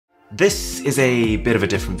This is a bit of a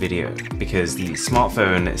different video, because the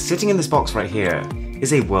smartphone sitting in this box right here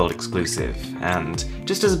is a world exclusive, and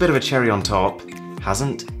just as a bit of a cherry on top,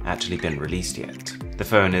 hasn't actually been released yet. The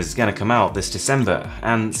phone is gonna come out this December,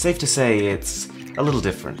 and safe to say it's a little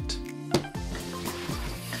different.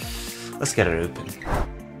 Let's get it open.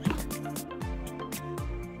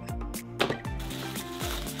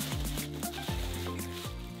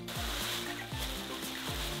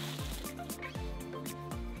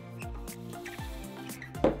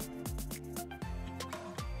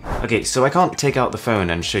 Okay, so I can't take out the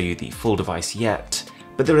phone and show you the full device yet,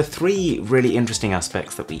 but there are three really interesting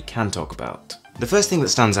aspects that we can talk about. The first thing that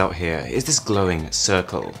stands out here is this glowing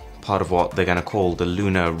circle, part of what they're going to call the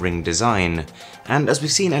lunar ring design, and as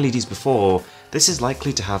we've seen LEDs before, this is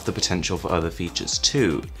likely to have the potential for other features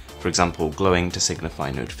too, for example glowing to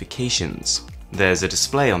signify notifications. There's a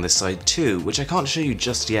display on this side too, which I can't show you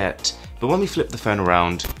just yet, but when we flip the phone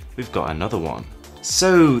around, we've got another one.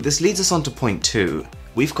 So this leads us on to point 2.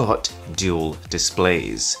 We've got dual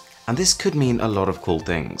displays, and this could mean a lot of cool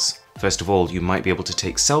things. First of all, you might be able to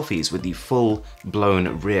take selfies with the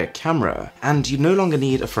full-blown rear camera, and you no longer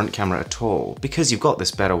need a front camera at all, because you've got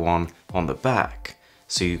this better one on the back.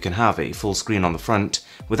 So you can have a full screen on the front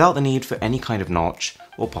without the need for any kind of notch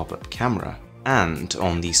or pop-up camera. And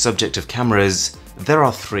on the subject of cameras, there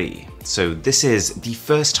are 3. So this is the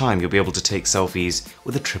first time you'll be able to take selfies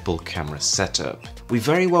with a triple camera setup. We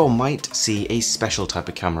very well might see a special type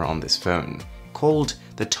of camera on this phone, called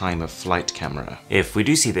the time of flight camera. If we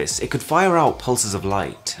do see this, it could fire out pulses of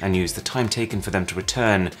light and use the time taken for them to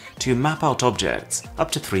return to map out objects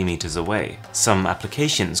up to 3 meters away. Some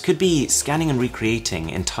applications could be scanning and recreating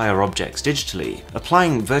entire objects digitally,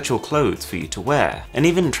 applying virtual clothes for you to wear, and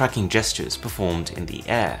even tracking gestures performed in the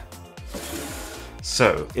air.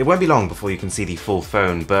 So, it won't be long before you can see the full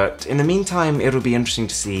phone, but in the meantime it'll be interesting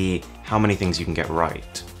to see how many things you can get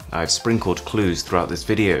right. I've sprinkled clues throughout this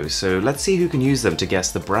video, so let's see who can use them to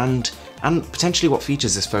guess the brand and potentially what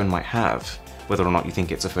features this phone might have, whether or not you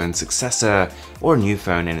think it's a phone successor or a new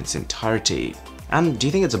phone in its entirety. And do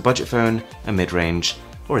you think it's a budget phone, a mid-range,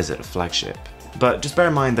 or is it a flagship? But just bear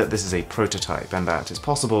in mind that this is a prototype and that it's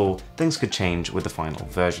possible things could change with the final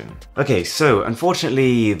version. Okay, so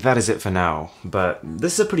unfortunately that is it for now, but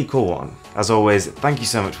this is a pretty cool one. As always, thank you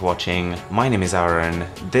so much for watching. My name is Aaron,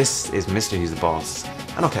 this is Mr. Who's the Boss,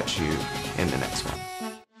 and I'll catch you in the next one.